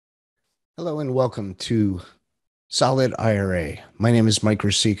Hello and welcome to Solid IRA. My name is Mike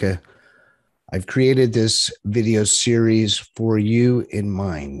Rosica. I've created this video series for you in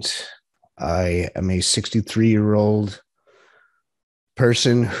mind. I am a 63-year-old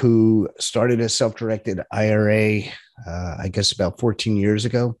person who started a self-directed IRA, I guess about 14 years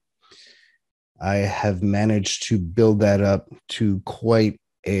ago. I have managed to build that up to quite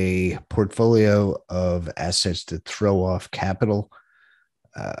a portfolio of assets to throw off capital.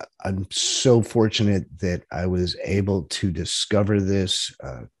 I'm so fortunate that I was able to discover this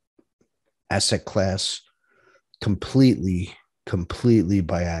asset class completely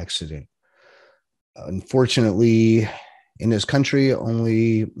by accident. Unfortunately, in this country,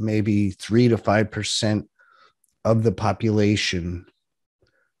 only maybe 3 to 5% of the population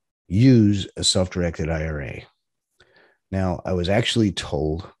use a self-directed IRA. Now, I was actually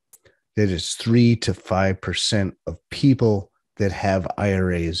told that it's 3 to 5% of people that have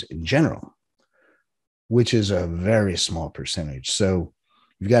IRAs in general, which is a very small percentage. So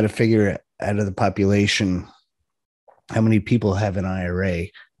you've got to figure out of the population how many people have an IRA,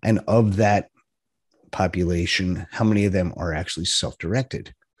 and of that population, how many of them are actually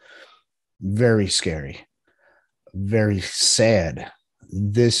self-directed. Very scary, very sad.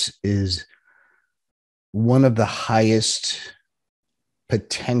 This is one of the highest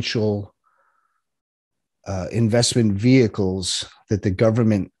potential investment vehicles that the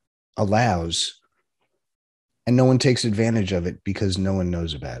government allows, and no one takes advantage of it because no one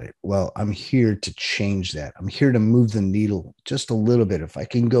knows about it. Well, I'm here to change that. I'm here to move the needle just a little bit. If I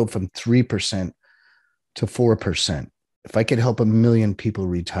can go from 3% to 4%, if I could help 1 million people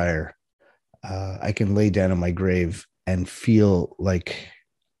retire, I can lay down in my grave and feel like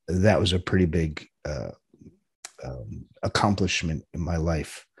that was a pretty big accomplishment in my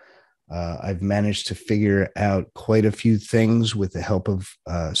life. I've managed to figure out quite a few things with the help of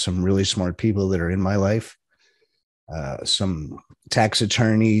some really smart people that are in my life, some tax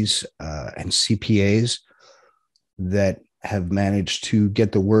attorneys and CPAs that have managed to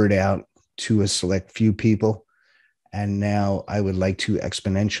get the word out to a select few people. And now I would like to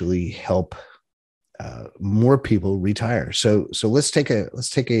exponentially help more people retire. So let's take a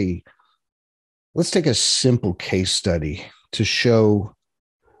simple case study to show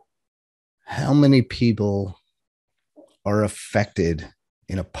how many people are affected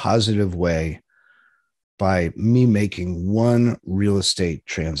in a positive way by me making one real estate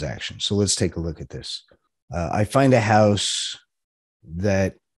transaction. So let's take a look at this. I find a house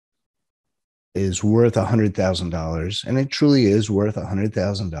that is worth $100,000, and it truly is worth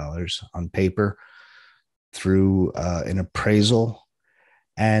 $100,000 on paper through an appraisal.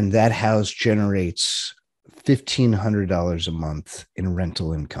 And that house generates $1,500 a month in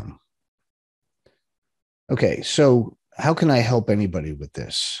rental income. Okay, so how can I help anybody with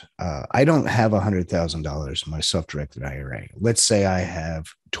this? I don't have $100,000 in my self-directed IRA. Let's say I have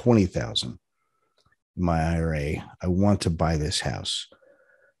 $20,000 in my IRA. I want to buy this house.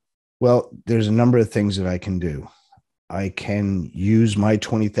 Well, there's a number of things that I can do. I can use my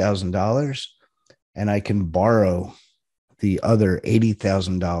 $20,000 and I can borrow the other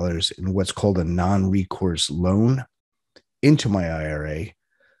 $80,000 in what's called a non-recourse loan into my IRA,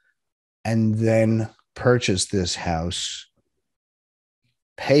 and then purchase this house,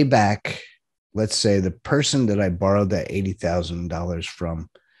 pay back. Let's say the person that I borrowed that $80,000 from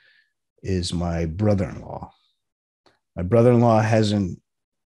is my brother-in-law. My brother-in-law has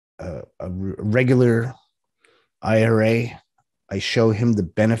a regular IRA. I show him the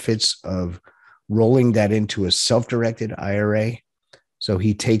benefits of rolling that into a self-directed IRA. So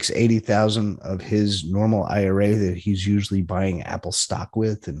he takes 80,000 of his normal IRA that he's usually buying Apple stock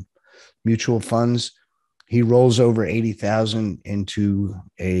with and mutual funds. He rolls over 80,000 into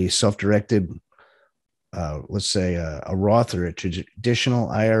a self-directed, let's say a Roth or a traditional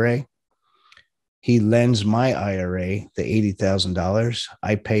IRA. He lends my IRA the $80,000.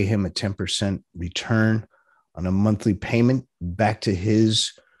 I pay him a 10% return on a monthly payment back to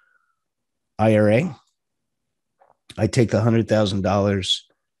his IRA. I take the $100,000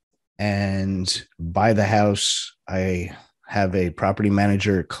 and buy the house. I have a property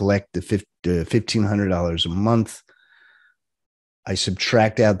manager collect the $1,500 a month. I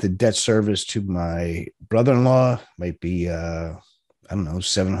subtract out the debt service to my brother-in-law, might be, I don't know,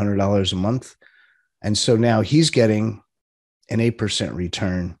 $700 a month. And so now he's getting an 8%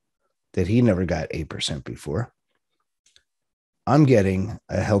 return that he never got 8% before. I'm getting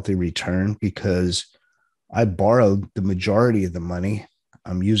a healthy return because I borrowed the majority of the money.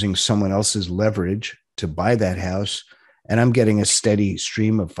 I'm using someone else's leverage to buy that house, and I'm getting a steady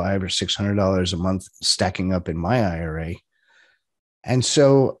stream of $500 or $600 a month stacking up in my IRA. And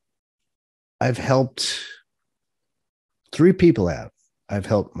so I've helped three people out. I've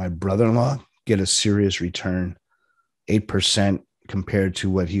helped my brother-in-law get a serious return, 8% compared to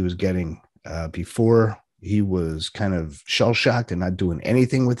what he was getting before. He was kind of shell-shocked and not doing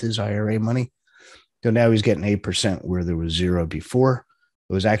anything with his IRA money. So now he's getting 8% where there was zero before.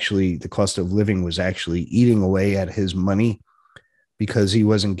 It was actually, the cost of living was actually eating away at his money because he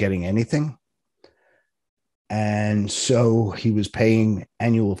wasn't getting anything. And so he was paying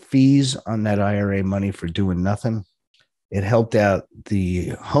annual fees on that IRA money for doing nothing. It helped out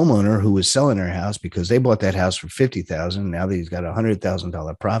the homeowner who was selling their house because they bought that house for $50,000. Now that he's got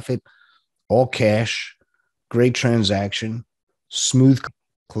 $100,000 profit, all cash, great transaction, smooth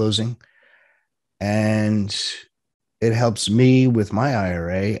closing. And it helps me with my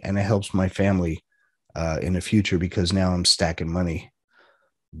IRA, and it helps my family in the future because now I'm stacking money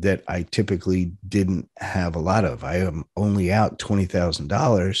that I typically didn't have a lot of. I am only out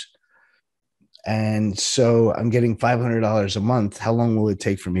 $20,000. And so I'm getting $500 a month. How long will it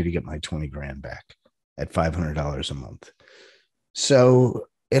take for me to get my 20 grand back at $500 a month? So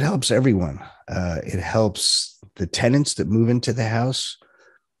it helps everyone. It helps the tenants that move into the house.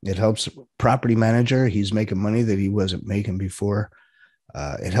 It helps property manager. He's making money that he wasn't making before.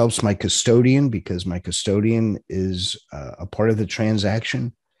 It helps my custodian because my custodian is a part of the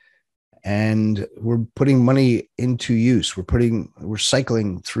transaction. And we're putting money into use. We're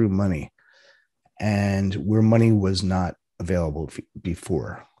cycling through money, and where money was not available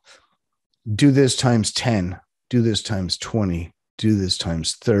before. Do this times 10, do this times 20, do this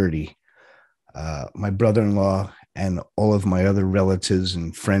times 30. My brother-in-law and all of my other relatives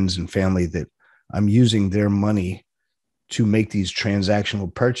and friends and family that I'm using their money to make these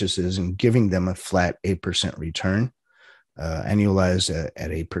transactional purchases and giving them a flat 8% return, annualized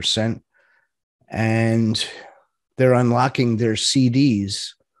at 8%. And they're unlocking their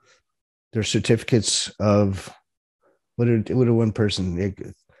CDs, their certificates of, what did one person,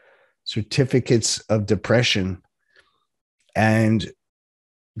 certificates of depression, and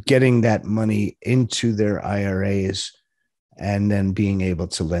getting that money into their IRAs and then being able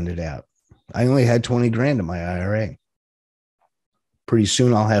to lend it out. I only had 20 grand in my IRA. Pretty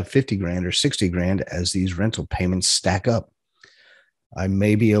soon I'll have 50 grand or 60 grand as these rental payments stack up. I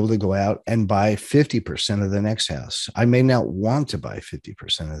may be able to go out and buy 50% of the next house. I may not want to buy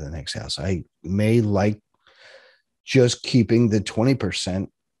 50% of the next house. I may like just keeping the 20%,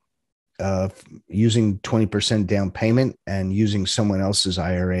 using 20% down payment and using someone else's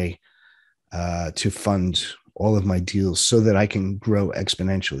IRA to fund all of my deals so that I can grow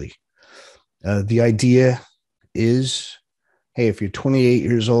exponentially. The idea is, hey, if you're 28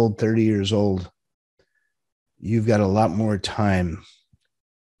 years old, 30 years old, you've got a lot more time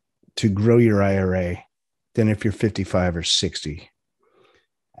to grow your IRA than if you're 55 or 60.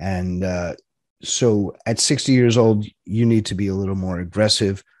 And so at 60 years old, you need to be a little more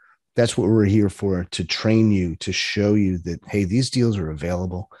aggressive. That's what we're here for, to train you, to show you that, hey, these deals are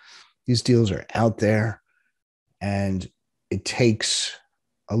available. These deals are out there. And it takes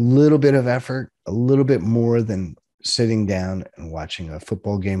a little bit of effort, a little bit more than sitting down and watching a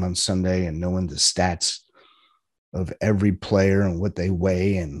football game on Sunday and knowing the stats of every player and what they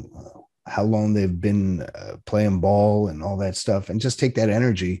weigh and how long they've been playing ball and all that stuff, and just take that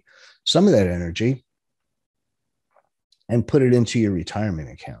energy, some of that energy, and put it into your retirement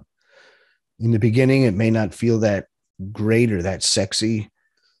account. In the beginning, it may not feel that great or that sexy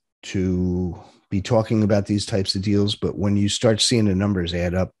to be talking about these types of deals, but when you start seeing the numbers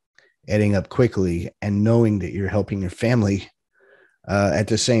adding up quickly, and knowing that you're helping your family at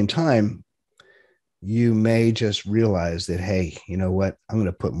the same time, you may just realize that, hey, you know what? I'm going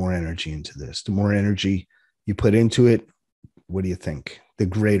to put more energy into this. The more energy you put into it, what do you think? The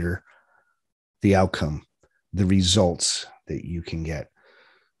greater the outcome, the results that you can get.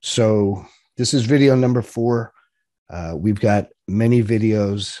 So this is video number 4. We've got many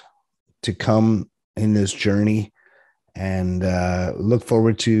videos to come in this journey, and look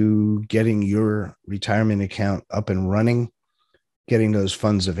forward to getting your retirement account up and running, getting those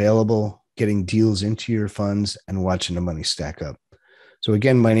funds available, getting deals into your funds, and watching the money stack up. So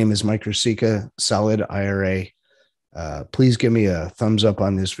again, my name is Mike Rosica, Solid IRA. Please give me a thumbs up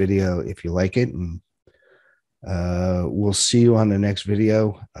on this video if you like it, and we'll see you on the next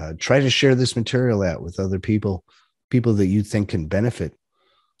video. Try to share this material out with other people that you think can benefit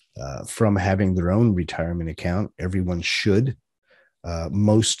from having their own retirement account. Everyone should.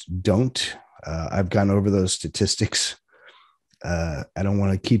 Most don't. I've gone over those statistics. I don't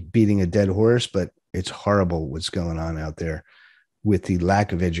want to keep beating a dead horse, but it's horrible what's going on out there with the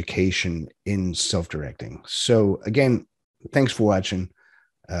lack of education in self-directing. So again, thanks for watching.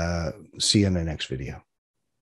 See you in the next video.